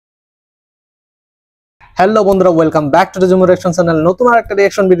Hello বন্ধুরা, welcome back to the Jhumur reaction channel. নতুন আরেকটা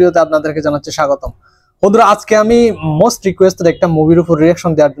রিঅ্যাকশন ভিডিওতে আপনাদেরকে জানাচ্ছি স্বাগতম। বন্ধুরা, আজকে আমি মোস্ট রিকোয়েস্টেড একটা মুভির উপর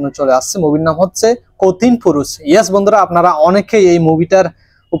রিঅ্যাকশন দেওয়ার জন্য চলে আসছি। মুভির নাম হচ্ছে কোথিন পুরুষ। ইয়েস বন্ধুরা, আপনারা অনেকেই এই মুভিটার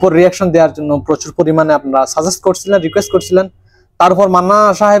উপর রিঅ্যাকশন দেওয়ার জন্য প্রচুর পরিমাণে আপনারা সাজেস্ট করছিলেন, রিকোয়েস্ট করছিলেন। তারপর মান্না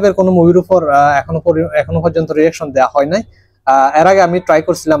সাহেবের কোনো মুভির উপর এখনো পর্যন্ত রিঅ্যাকশন দেওয়া হয় নাই। এর আগে আমি ট্রাই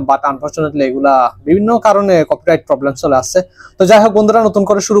করছিলাম, বাট আনফরচুনেটলি এগুলা বিভিন্ন কারণে কপিরাইট প্রবলেম চলে আসছে। তো যাই হোক বন্ধুরা, নতুন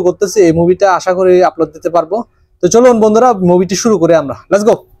করে শুরু করতেছি। এই মুভিটা আশা করি আপলোড দিতে পারবো। তো চলুন বন্ধুরা, মুভিটি শুরু করে আমরা লেটস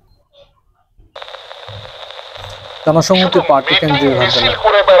গো। জনসংহতি পার্টি কেন্দ্রীয় মিছিল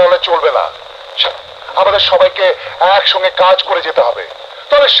করে বেরোলে চলবে না, আমাদের সবাইকে একসঙ্গে কাজ করে যেতে হবে।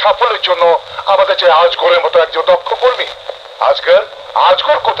 তবে সাফল্যের জন্য আমাদের যে আজগরের মতো একজন দক্ষ কর্মী।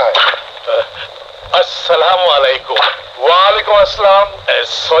 আজগর কোথায়? আসসালামু আলাইকুম। ওয়ালাইকুম আসসালাম।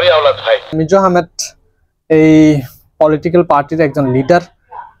 সরি আওলাদ ভাই। মিজু আহমেদ এই পলিটিক্যাল পার্টির একজন লিডার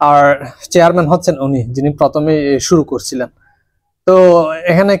আর চেয়ারম্যান হচ্ছেন উনি, যিনি প্রথমে শুরু করছিলেন। তো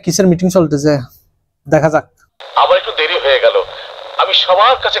এখানে কিসের মিটিং চলতেছে দেখা যাক। আমার একটু দেরি হয়ে গেল, আমি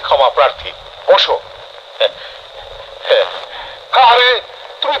সবার কাছে ক্ষমা প্রার্থী। বসো। আরে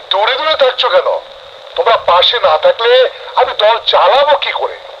তুমি দূরে দূরে থাকছো কেন? তোমরা পাশে না থাকলে আমি দল চালাবো কি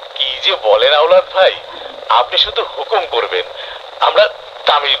করে? কি যে বলেন আওলাদ ভাই, আপনি শুধু হুকুম করবেন, আমরা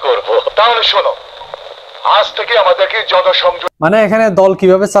তামিল করব। তাহলে শোনো, আজ থেকে আমাদেরকে জনসংযোগ মানে এখানে দল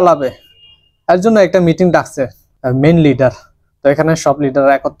কিভাবে চালাবে এর জন্য একটা মিটিং ডাকছে মেইন লিডার। তো এখানে সব লিডার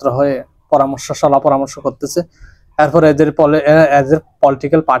একত্র হয়ে পরামর্শ করতেছে। এরপর এদের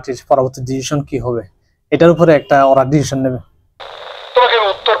পলিটিক্যাল পার্টির পরবর্তী ডিসিশন কি হবে এটার উপরে একটা ওরা ডিসিশন নেবে। তোমাকে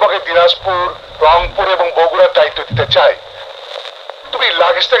উত্তরবঙ্গে দিনাজপুর, রংপুর এবং বগুড়ার দায়িত্ব দিতে চাই। তুমি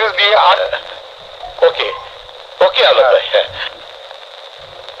লাগেজ টাগেজ নিয়ে ওকে ওকে আলাদা ভাই। হ্যাঁ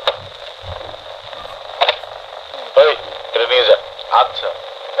ওই এটা নিয়ে যা। আচ্ছা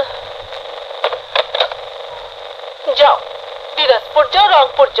যাও, দিনাজপুর যাও,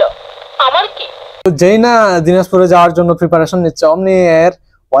 রংপুর যাও, আমার কি। যেই না দিনাজপুরে যাওয়ার জন্য প্রিপারেশন নিচ্ছে, অমনি এর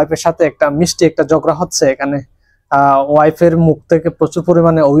ওয়াইফের সাথে একটা মিষ্টি একটা ঝগড়া হচ্ছে। এখানে ওয়াইফের মুখ থেকে প্রচুর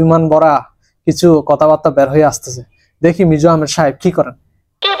পরিমাণে অভিমান ভরা কিছু কথাবার্তা বের হয়ে আসতেছে। দেখি মিজু আহমেদ সাহেব কি করেন।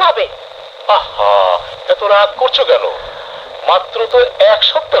 কিভাবে? আহা, এত রাগ করছো কেন? মাত্র তো এক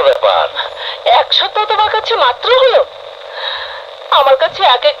সপ্তাহের ব্যাপার। এক সপ্তাহ তোমার কাছে মাত্র হলো? আমার কাছে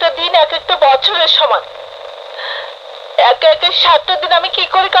এক একটা দিন এক একটা বছরের সমান। একে একে 7টা দিন আমি কি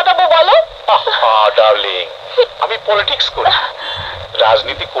করে কাটাবো বলো? আহা ডার্লিং, আমি পলিটিক্স করি,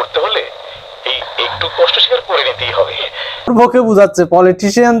 রাজনীতি করতে হলে এই একটু কষ্ট স্বীকার করে নিতেই হবে। ওকে বুঝাচ্ছে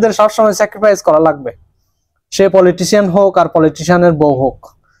পলিটিশিয়ানদের সবসময় স্যাক্রিফাইস করা লাগবে, সে পলিটিশিয়ান হোক আর পলিটিশিয়ানের বউ হোক।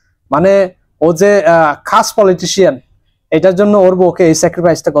 মানে ও যে খাস পলিটিশিয়ান, এটার জন্য ওর বউকে এই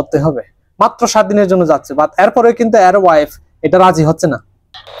স্যাক্রিফাইসটা করতে হবে। মাত্র 7 দিনের জন্য যাচ্ছে, বাট এরপরে কিন্তু এর ওয়াইফ এটা রাজি হচ্ছে না।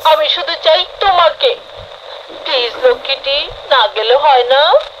 আমি শুধু চাই তোমাকে, প্লিজ লক্ষ্মীটি, না গেলে হয় না।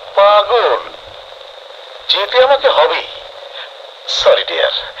 পাগল, যেতে আমাকে হবেই। Sorry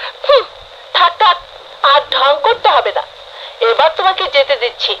dear. থাক থাক, আর ঢং করতে হবে না। এবার তোমাকে যেতে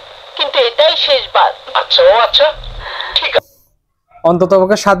দিচ্ছি, কিন্তু এটাই শেষবার। আচ্ছা ও আচ্ছা, ঠিক আছে। অন্তত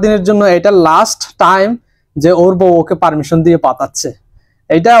ওকে 7 দিনের জন্য এটা লাস্ট টাইম যে ওর বউ ওকে পারমিশন দিয়ে পাঠাচ্ছে,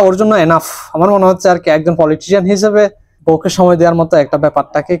 এটা ওর জন্য এনাফ আমার মনে হচ্ছে আর কি। একজন পলিটিশিয়ান হিসেবে বউকে সময় দেওয়ার মতো একটা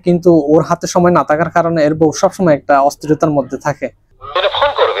ব্যাপারটাকে, কিন্তু ওর হাতে সময় না থাকার কারণে এর বউ সবসময় একটা অস্থিরতার মধ্যে থাকে। এটা ফোন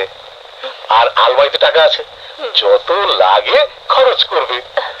করবে, আর আলমারিতে টাকা আছে, যত লাগে খরচ করবে।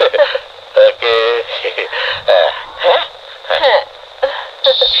 ওকে হ্যাঁ,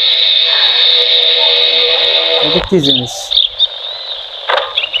 এটা কি জিনিস?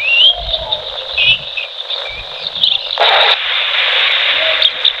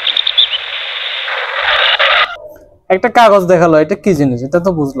 একটা কাগজ দেখালো, এটা কি জিনিস এটা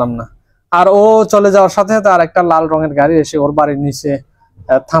তো বুঝলাম না। আর ও চলে যাওয়ার সাথে সাথে আর একটা লাল রঙের গাড়ি এসে ওর বাড়ির নিচে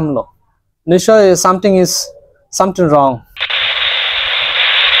থামলো। নিশ্চয় সামথিং রং।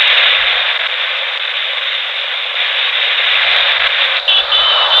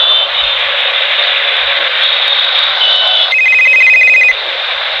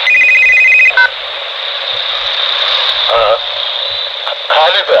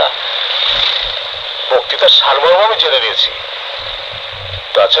 খালেদা, বক্তৃতার সারমর্ম আমি জেনে নিয়েছি,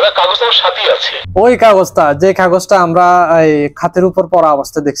 তাছাড়া কাগজ আমার সাথেই আছে। ওই কাগজটা, যে কাগজটা আমরা এই খাতের উপর পড়া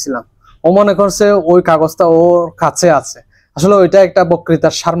অবস্থায় দেখছিলাম, ও মনে করছে ওই কাগজটা ওর কাছে আছে। আসলে ওইটা একটা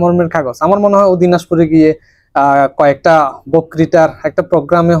বক্তৃতার সারমর্মের কাগজ। আমার মনে হয় ও দিনাজপুরে গিয়ে কয়েকটা বক্তৃতার একটা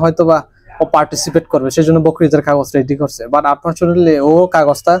প্রোগ্রামে হয়তোবা ও পার্টিসিপেট করবে, সেই জন্য বক্তৃতার কাগজ রেডি করছে। বাট আনফরচুনেটলি ও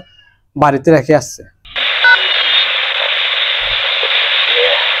কাগজটা বাড়িতে রেখে আসছে।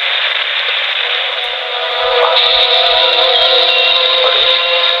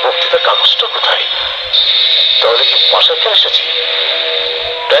 বক্তৃতার কাগজটা কোথায়? তাহলে কি বাসায় ফিরে এসেছি?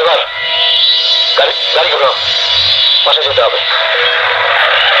 ড্রাইভার, গাড়ি ঘোরাও, বাসায় যেতে হবে।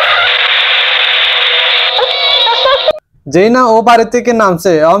 যেই না ও বাড়ি থেকে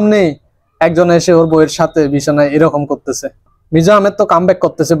নামছে অমনি একজন এসে ওর বউয়ের সাথে বিছানায় এরকম করতেছে। মিজু আহমেদ তো কামব্যাক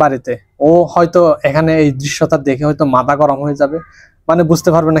করতেছে বাড়িতে। ও হয়তো এখানে এই দৃশ্যটা দেখে হয়তো মাথা গরম হয়ে যাবে, মানে বুঝতে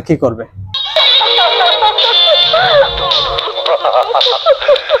পারবে না কি করবে।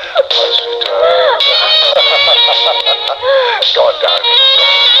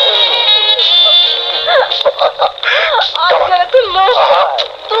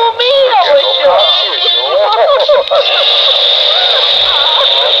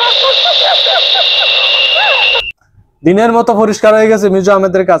 দিনের মতো পরিষ্কার হয়ে গেছে মিজু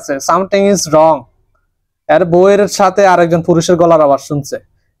আহমেদের কাছে। Something is wrong. এর বউয়ের সাথে আরেকজন পুরুষের গলার আওয়াজ শুনছে।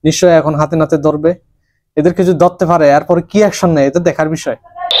 নিশ্চয়ই এখন হাতে নাতে ধরবে। এদের কিছু ধরতে পারে, এরপরে কি অ্যাকশন নেয় এটা দেখার বিষয়।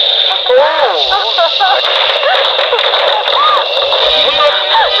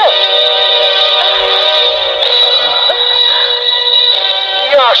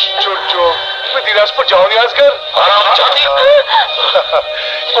 আশ্চর্য, তুমি দিনাজপুর যাওনি আজকাল?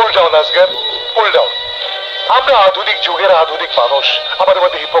 কুল ডাউন আজকাল, কুল ডাউন। আমরা আধুনিক যুগের আধুনিক মানুষ, আমাদের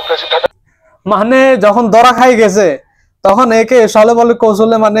মধ্যে হিপোক্রেসি থাকে। মানে যখন ধরা খাই গেছে তখন একে সলে বলে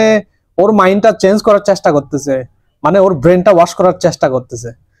কৌশলে মানে ওর মাইন্ডটা চেঞ্জ করার চেষ্টা করতেছে, মানে ওর ব্রেনটা ওয়াশ করার চেষ্টা করতেছে।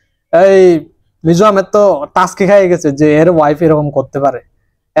 এই মিজু আহমেদ তো টাস্কি খাই গেছে যে এর ওয়াইফ এরকম করতে পারে।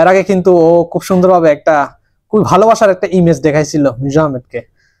 এর আগে কিন্তু ও খুব সুন্দরভাবে একটা খুব ভালোবাসার একটা ইমেজ দেখাইছিল মিজু আহমেদকে।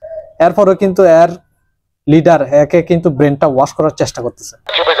 এরপরে কিন্তু এর লিডার একে কিন্তু ব্রেনটা ওয়াশ করার চেষ্টা করতেছে।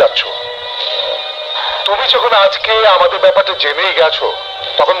 খেপে যাচ্ছ তুমি যখন আজকে আমাদের ব্যাপারটা জেনেই গেছো,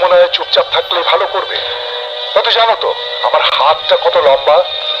 তখন মনে হয় চুপচাপ থাকলে ভালো করবে। তো জানো তো আমার হাতটা কত লম্বা,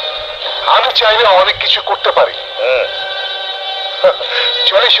 আমি চাইলে অনেক কিছু করতে পারি।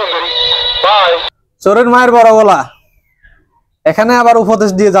 চলে সুন্দরী, বাই। চোরের মায়ের বড় গলা, এখানে আবার উপদেশ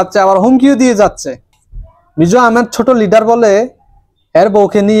দিয়ে যাচ্ছে, আবার হুমকিও দিয়ে যাচ্ছে। মিজু আহমেদ ছোট লিডার বলে এর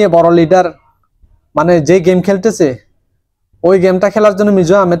বউকে নিয়ে বড় লিডার মানে যে গেম খেলতেছে ওই গেমটা খেলার জন্য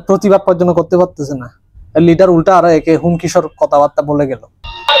মিজু আহমেদ প্রতিবাদ পর্যন্ত করতে পারতেছে না। লিডার উল্টা আরো একে হুমকিশোর কথাবার্তা বলে গেল।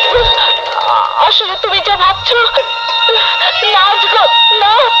 আসলে তুমি যা ভাবছো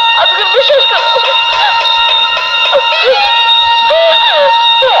না, আজকে বিশ্বাস করো।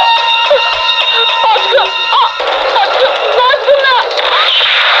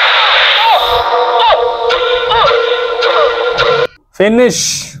 ফিনিশ।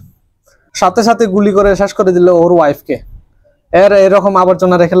 সাথে সাথে গুলি করে শেষ করে দিল ওর ওয়াইফকে। এর এরকম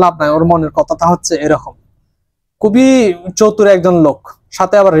আবর্জনা রেখে লাভ নাই। ওর মনের কথাটা হচ্ছে এরকম। খুবই চতুর একজন লোক,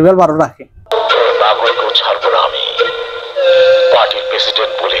 সাথে আবার রিভলভারও রাখে। ছাড়বো না আমি। পার্টির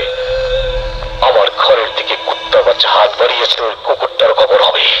প্রেসিডেন্ট বলে আমার ঘরের দিকে কুত্তা বাচ্চা হাত বাড়িয়েছে, ওই কুকুরটার খবর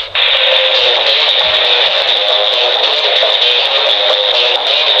হবে।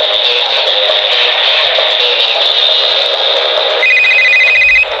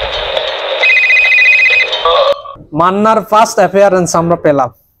 মান্নার ফার্স্ট অ্যাপিয়ারেন্স আমরা পেলাম।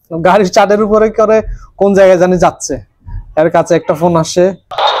 গাড়ির চাঁদের উপরে করে কোন জায়গায় জানি যাচ্ছে। এর কাছে একটা ফোন আসে।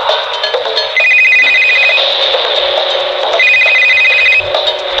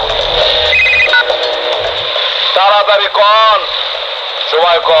 তাড়াতাড়ি কন,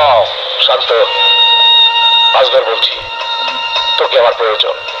 সময় কম। শান্ত, আজগর বলছি, তোকে আমার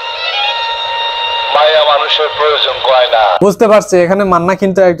প্রয়োজন। মায়া মানুষের প্রয়োজন কয় না। বুঝতে পারছি এখানে মান্না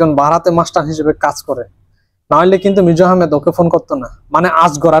কিন্তু একজন ভাড়াতে মাস্টার হিসেবে কাজ করে, না হলে কিন্তু মিজু আহমেদ ওকে ফোন করতো না। মানে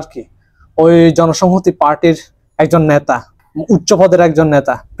আজগর আর কি, ওই জনসংহতি পার্টির একজন নেতা, উচ্চ পদের একজন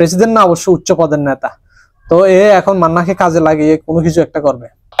নেতা, প্রেসিডেন্ট না অবশ্য উচ্চ পদের নেতা। তো এ এখন মান্নাকে কাজে লাগিয়ে কোনো কিছু একটা করবে।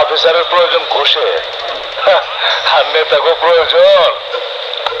 অফিসারের প্রয়োজন ঘুষে, আর নেতাকে প্রয়োজন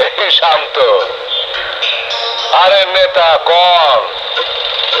শান্ত। আরে নেতা কন,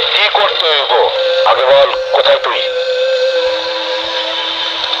 কি করতে হইব আগে বল, কোথায় তুই?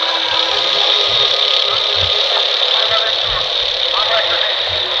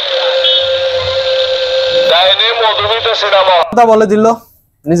 বলে দিল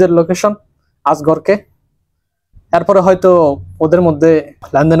নিজের লোকেশন আজগরকে। এরপরে হয়তো ওদের মধ্যে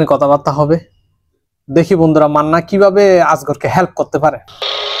লেনদেনের কথাবার্তা হবে। দেখি বন্ধুরা মান্না কিভাবে আজগরকে হেল্প করতে পারে।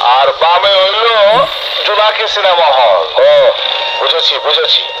 আর বামে হইল জোনাকি সিনেমা হল। ও বুঝেছি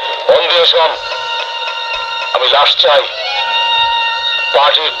বুঝেছি, মন দিয়ে শোন। আমি লাশ চাই,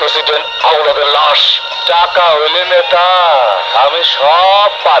 পার্টির প্রেসিডেন্ট আওলাদের লাশ। টাকা হইলে নেতা, আমি সব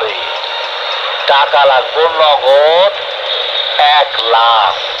পারি। টাকা লাগবে নগদ 1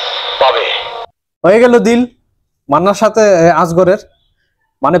 লাখ পাবে। হয়ে গেল দিল মান্নার সাথে আজগরের।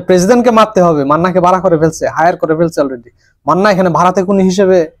 মানে প্রেসিডেন্টকে মারতে হবে, মান্নাকে ভাড়া করে ফেলছে, হায়ার করে ফেলছে অলরেডি। মান্না এখানে ভাড়াতে খুনি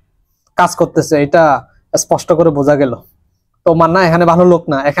হিসেবে কাজ করতেছে, এটা স্পষ্ট করে বোঝা গেল। তো মান্না এখানে ভালো লোক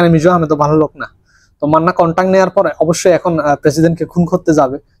না, এখানে মিজু আহমেদ ভালো লোক না। তো মান্না কন্টাক্ট নেওয়ার পরে অবশ্যই এখন প্রেসিডেন্টকে খুন করতে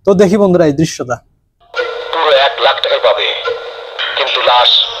যাবে। তো দেখি বন্ধুরা এই দৃশ্যটা। পুরো 1 লাখ টাকা পাবে, কিন্তু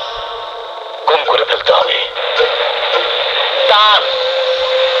লাশ গুম করে ফেলতে হবে। টান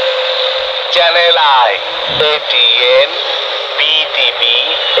channel I, ATN, BTV,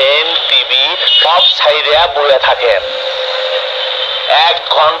 NTV সব সাইডে বলে থাকেন। 1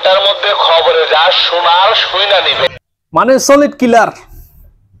 ঘন্টার মধ্যে খবরে যা শোনার শুইনা নিবে। মানে সলিড কিলার,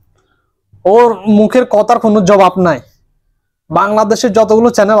 ওর মুখের কথার কোনো জবাব নাই। বাংলাদেশের যতগুলো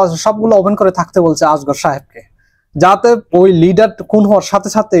চ্যানেল আছে সবগুলো ওপেন করে থাকতে বলছে আসগর সাহেবকে, যাতে ওই লিডার খুন হওয়ার সাথে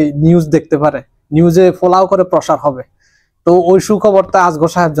সাথে নিউজ দেখতে পারে, নিউজে ফলাও করে প্রসার হবে। তো ওই সুখবরটা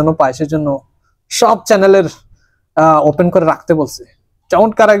আসগর সাহেব যেন পায়, সেজন্য সব চ্যানেলের ওপেন করে রাখতে বলছে।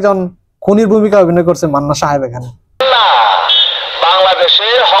 চমৎকার একজন খুনির ভূমিকা অভিনয় করছে মান্না সাহেব এখানে।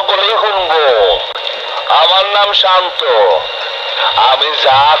 বাংলাদেশের সকলেই শুনবো, আমার নাম শান্ত, আমি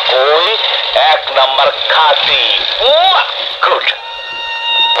যা কই 1 নাম্বার খাঁটি। গুড।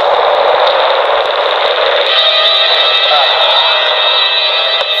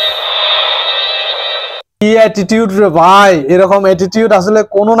 কি অ্যাটিটিউড রে ভাই, এরকম অ্যাটিটিউড আসলে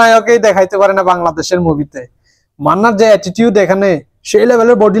কোনো নায়কেই দেখাইতে পারে না বাংলাদেশের মুভিতে। মান্নার যে অ্যাটিটিউড এখানে, সেই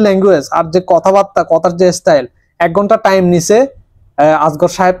লেভেলের বডি ল্যাঙ্গুয়েজ আর যে কথাবার্তা, কথার যে স্টাইল। 1 ঘন্টা টাইম নিছে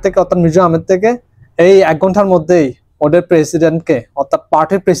আসগর সাহেব থেকে অর্থাৎ মিজু আহমেদ থেকে, এই 1 ঘন্টার মধ্যেই ওদের প্রেসিডেন্টকে অর্থাৎ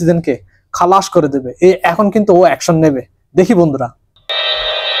পার্টির প্রেসিডেন্টকে খালাস করে দেবে। এই এখন কিন্তু ও অ্যাকশন নেবে, দেখি বন্ধুরা।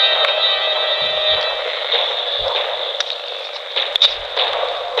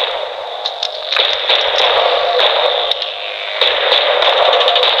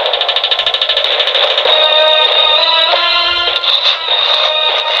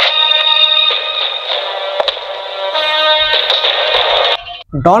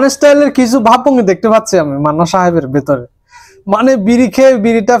 ডন স্টাইলের কিছু ভাবভঙ্গি দেখতে পাচ্ছি আমি মান্না সাহেবের ভেতরে। মানে বিড়ি খেয়ে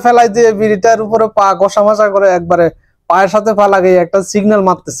বিড়িটা ফেলাই দিয়ে বিড়িটার উপরে পা ঘষামাশা করে একবারে পায়ের সাথে পা লাগিয়ে একটা সিগন্যাল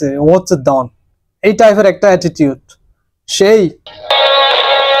মারতেছে, ও হচ্ছে ডন। এই টাইপের একটা অ্যাটিটিউড সেই।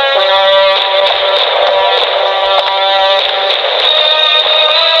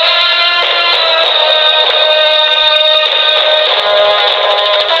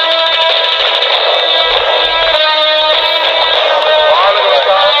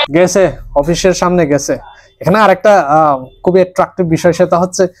 গেছে অফিসের সামনে গেছে। এখানে আরেকটা খুবই অ্যাট্রাকটিভ বিষয়, সেটা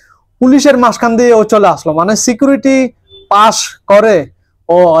হচ্ছে পুলিশের মাঝখান দিয়ে ও চলে আসলো, মানে সিকিউরিটি পাস করে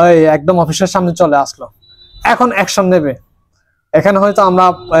ও একদম অফিসের সামনে চলে আসলো। এখন অ্যাকশন নেবে। এখানে হয়তো আমরা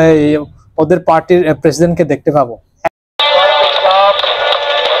ওদের পার্টির প্রেসিডেন্টকে দেখতে পাবো।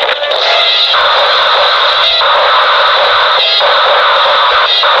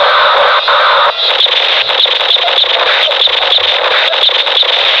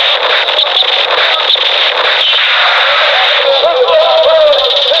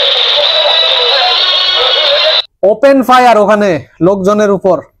 ওপেন ফায়ার ওখানে লোকজনের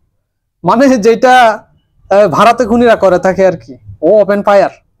উপর, মানে যেটা ভারতে খুনিরা করে থাকে আর কি। ও ওপেন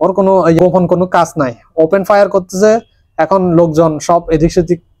ফায়ার, ওর কোনো গোপন কোনো কাজ নাই, ওপেন ফায়ার করতেছে। এখন লোকজন সব এদিক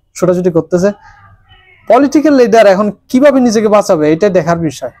সেদিক ছোটাছুটি করতেছে। পলিটিক্যাল লিডার এখন কিভাবে নিজেকে বাঁচাবে এটাই দেখার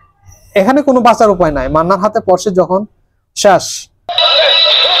বিষয়। এখানে কোনো বাঁচার উপায় নাই, মান্নার হাতে পড়ছে যখন শেষ।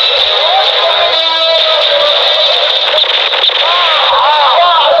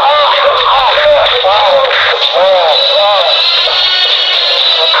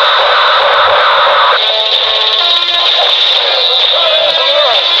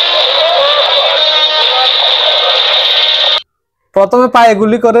 প্রথমে পায়ে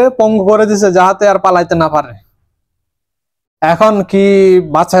গুলি করে পঙ্গু করে দিছে, যাহাতে আর পালাইতে না পারে। এখন কি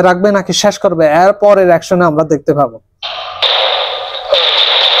বাঁচায় রাখবে নাকি শেষ করবে, এর পরের অ্যাকশনে আমরা দেখতে পাবো।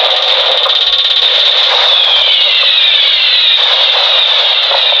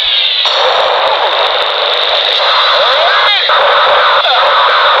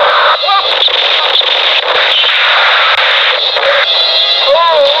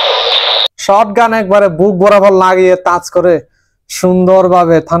 শটগান একবারে বুক বরাবর লাগিয়ে টাচ করে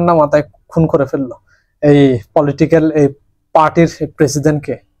সুন্দরভাবে ঠান্ডা মাথায় খুন করে ফেললো এই পলিটিক্যাল এই পার্টির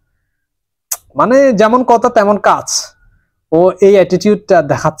প্রেসিডেন্টকে। মানে যেমন কথা তেমন কাজ, ও এই অ্যাটিটিউডটা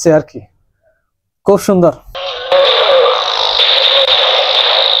দেখাচ্ছে আর কি, খুব সুন্দর।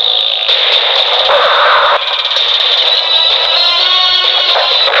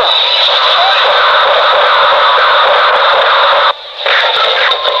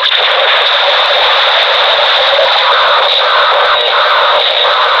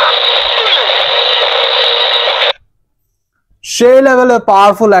 সেই লেভেলে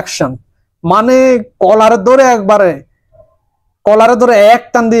পাওয়ারফুল অ্যাকশন, মানে কলার ধরে একবারে কলারে ধরে এক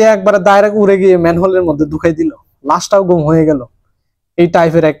টান দিয়ে একবারে ডাইরেক্ট উড়ে গিয়ে ম্যানহোলের মধ্যে ঢুকাই দিল, লাশটাও গুম হয়ে গেল। এই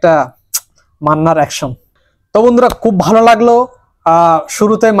টাইপের একটা মান্নার অ্যাকশন। তো বন্ধুরা খুব ভালো লাগলো।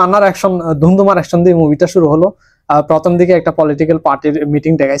 শুরুতে মান্নার অ্যাকশন, ধুমধুমার অ্যাকশন দিয়ে মুভিটা শুরু হলো। প্রথম দিকে একটা পলিটিক্যাল পার্টির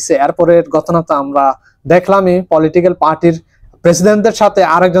মিটিং দেখাইছে, এরপরে ঘটনা তো আমরা দেখলামই পলিটিক্যাল পার্টির প্রেসিডেন্টের সাথে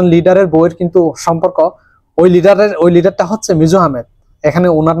আরেকজন লিডারের বউয়ের কিন্তু সম্পর্ক। ওই লিডারটা হচ্ছে মিজু আহমেদ, এখানে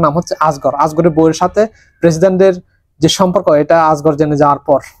ওনার নাম হচ্ছে আসগর। আসগরের বউয়ের সাথে প্রেসিডেন্টের যে সম্পর্ক, এটা আসগর জেনে যাওয়ার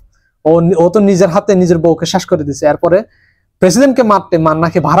পর ও তো নিজের হাতে নিজের বউকে শেষ করে দিয়েছে। এরপরে প্রেসিডেন্টকে মারতে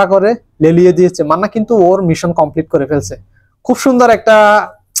মান্নাকে ভাড়া করে লেলিয়ে দিয়েছে। মান্না কিন্তু ওর মিশন কমপ্লিট করে ফেলছে। খুব সুন্দর একটা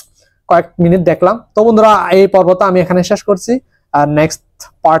কয়েক মিনিট দেখলাম। তো বন্ধুরা এই পর্বটা আমি এখানে শেষ করছি, আর নেক্সট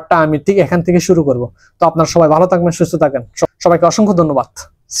পার্টটা আমি ঠিক এখান থেকে শুরু করব। তো আপনারা সবাই ভালো থাকবেন, সুস্থ থাকেন। সবাইকে অসংখ্য ধন্যবাদ।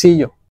 C you.